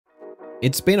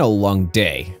It's been a long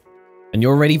day, and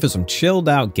you're ready for some chilled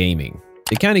out gaming.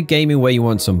 The kind of gaming where you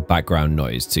want some background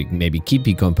noise to maybe keep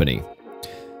you company.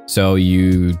 So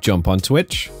you jump on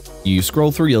Twitch, you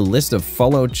scroll through your list of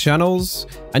followed channels,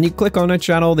 and you click on a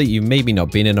channel that you've maybe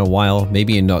not been in a while,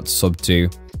 maybe you're not subbed to.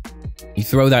 You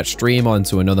throw that stream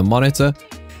onto another monitor,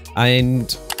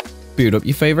 and boot up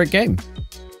your favorite game.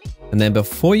 And then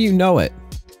before you know it,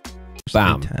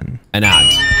 bam, an ad.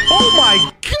 Oh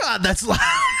my god, that's loud!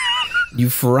 You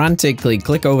frantically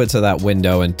click over to that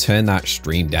window and turn that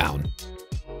stream down.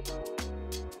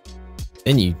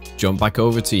 Then you jump back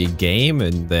over to your game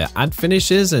and the ad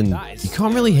finishes and you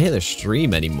can't really hear the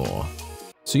stream anymore.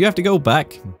 So you have to go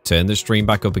back, turn the stream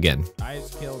back up again.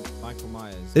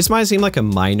 This might seem like a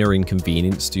minor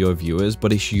inconvenience to your viewers,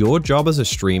 but it's your job as a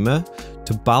streamer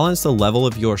to balance the level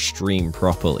of your stream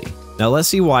properly. Now let's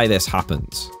see why this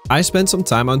happens. I spent some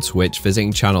time on Twitch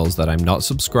visiting channels that I'm not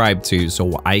subscribed to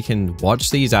so I can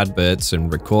watch these adverts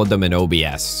and record them in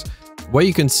OBS. What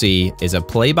you can see is a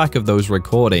playback of those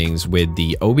recordings with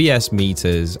the OBS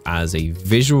meters as a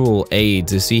visual aid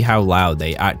to see how loud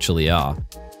they actually are.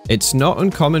 It's not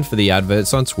uncommon for the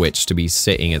adverts on Twitch to be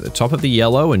sitting at the top of the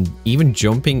yellow and even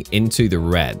jumping into the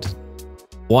red.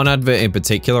 One advert in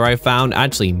particular I found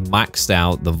actually maxed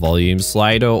out the volume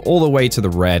slider all the way to the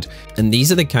red, and these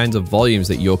are the kinds of volumes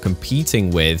that you're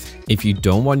competing with if you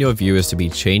don't want your viewers to be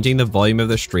changing the volume of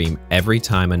the stream every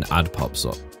time an ad pops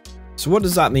up. So what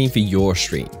does that mean for your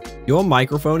stream? Your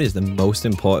microphone is the most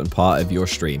important part of your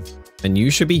stream, and you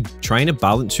should be trying to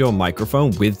balance your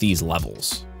microphone with these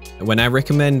levels. When I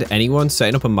recommend anyone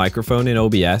setting up a microphone in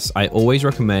OBS, I always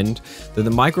recommend that the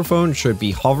microphone should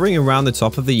be hovering around the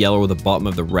top of the yellow or the bottom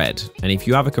of the red. And if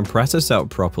you have a compressor set up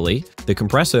properly, the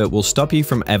compressor will stop you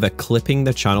from ever clipping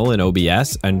the channel in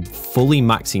OBS and fully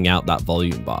maxing out that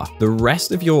volume bar. The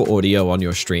rest of your audio on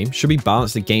your stream should be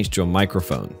balanced against your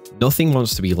microphone. Nothing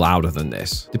wants to be louder than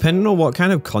this. Depending on what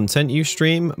kind of content you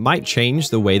stream might change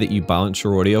the way that you balance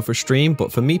your audio for stream,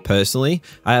 but for me personally,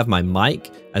 I have my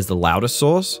mic as the loudest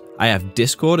source, I have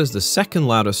Discord as the second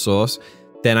loudest source,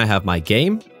 then I have my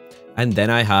game, and then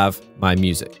I have my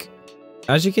music.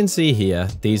 As you can see here,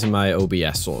 these are my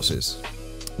OBS sources.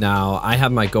 Now, I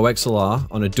have my Go XLR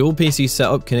on a dual PC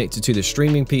setup connected to the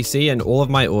streaming PC, and all of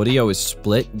my audio is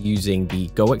split using the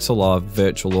Go XLR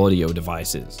virtual audio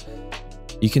devices.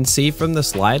 You can see from the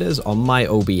sliders on my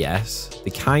OBS, the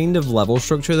kind of level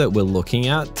structure that we're looking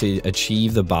at to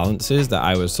achieve the balances that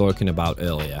I was talking about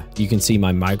earlier. You can see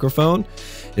my microphone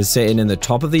is sitting in the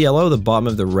top of the yellow, the bottom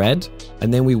of the red,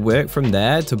 and then we work from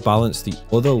there to balance the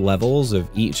other levels of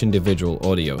each individual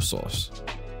audio source.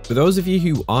 For those of you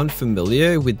who aren't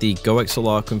familiar with the Go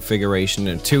XLR configuration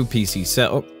and 2PC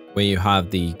setup, where you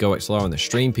have the Go XLR on the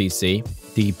stream PC,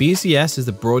 the BCS is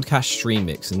the broadcast stream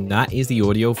mix, and that is the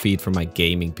audio feed from my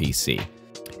gaming PC.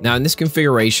 Now in this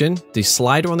configuration, the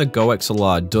slider on the Go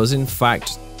XLR does in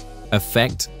fact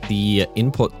affect the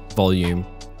input volume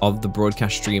of the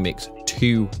broadcast stream mix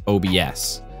to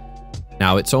OBS.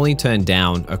 Now it's only turned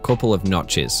down a couple of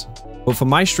notches, but for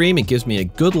my stream it gives me a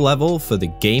good level for the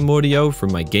game audio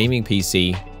from my gaming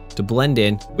PC to blend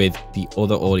in with the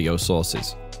other audio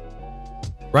sources.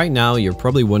 Right now you're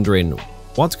probably wondering,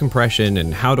 what's compression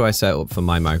and how do I set up for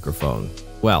my microphone?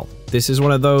 Well, this is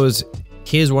one of those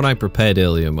here's what I prepared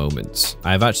earlier moments.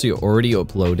 I've actually already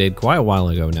uploaded quite a while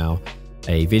ago now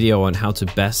a video on how to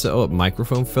best set up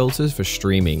microphone filters for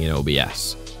streaming in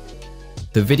OBS.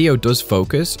 The video does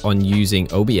focus on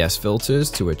using OBS filters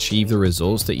to achieve the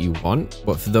results that you want,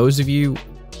 but for those of you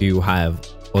who have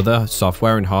other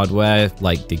software and hardware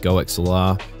like the Go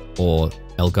XLR or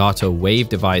Elgato Wave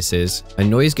devices, a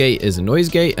noise gate is a noise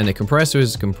gate and a compressor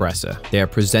is a compressor. They are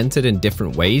presented in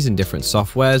different ways in different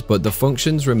softwares, but the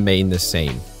functions remain the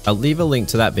same. I'll leave a link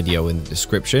to that video in the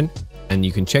description, and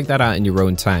you can check that out in your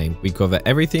own time. We cover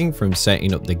everything from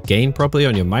setting up the gain properly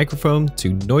on your microphone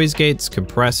to noise gates,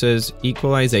 compressors,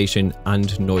 equalization,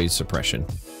 and noise suppression.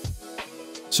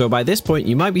 So by this point,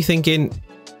 you might be thinking,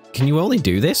 can you only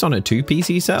do this on a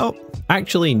 2PC setup?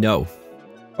 Actually, no.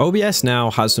 OBS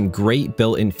now has some great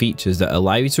built-in features that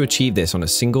allow you to achieve this on a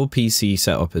single PC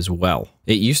setup as well.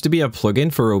 It used to be a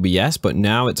plugin for OBS, but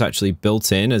now it's actually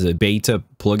built in as a beta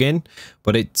plugin,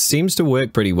 but it seems to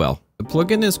work pretty well. The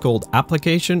plugin is called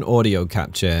Application Audio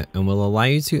Capture and will allow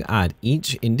you to add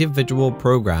each individual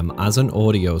program as an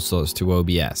audio source to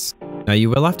OBS. Now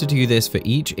you will have to do this for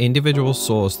each individual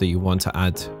source that you want to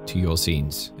add to your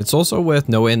scenes. It's also worth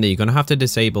noting that you're going to have to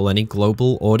disable any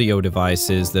global audio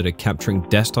devices that are capturing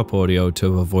desktop audio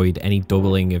to avoid any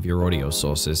doubling of your audio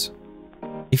sources.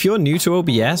 If you're new to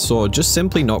OBS or just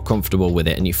simply not comfortable with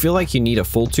it and you feel like you need a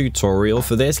full tutorial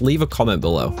for this, leave a comment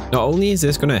below. Not only is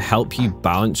this going to help you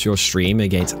balance your stream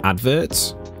against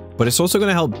adverts, but it's also going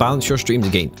to help balance your streams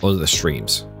against other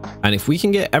streams. And if we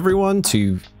can get everyone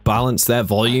to balance their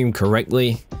volume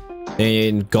correctly,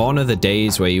 then gone are the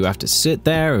days where you have to sit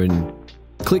there and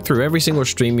click through every single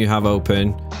stream you have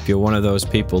open, if you're one of those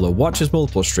people that watches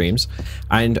multiple streams,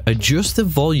 and adjust the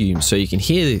volume so you can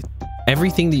hear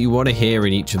everything that you want to hear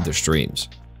in each of the streams.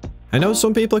 I know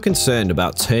some people are concerned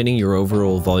about turning your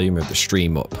overall volume of the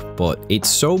stream up, but it's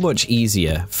so much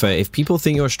easier for if people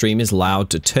think your stream is loud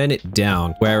to turn it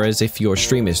down, whereas if your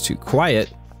stream is too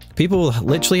quiet, people will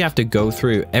literally have to go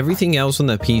through everything else on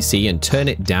their PC and turn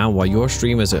it down while your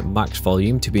stream is at max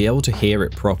volume to be able to hear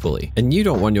it properly. And you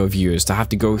don't want your viewers to have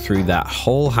to go through that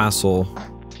whole hassle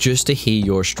just to hear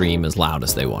your stream as loud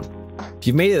as they want. If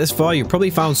you've made it this far, you've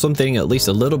probably found something at least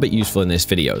a little bit useful in this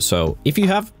video. So if you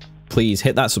have, please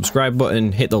hit that subscribe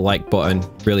button, hit the like button,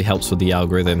 really helps with the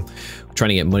algorithm. We're trying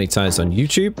to get monetized on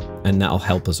YouTube and that'll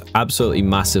help us absolutely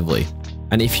massively.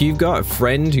 And if you've got a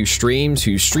friend whose stream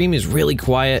is really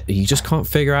quiet, you just can't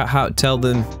figure out how to tell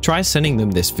them, try sending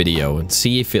them this video and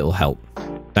see if it'll help.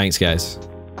 Thanks guys.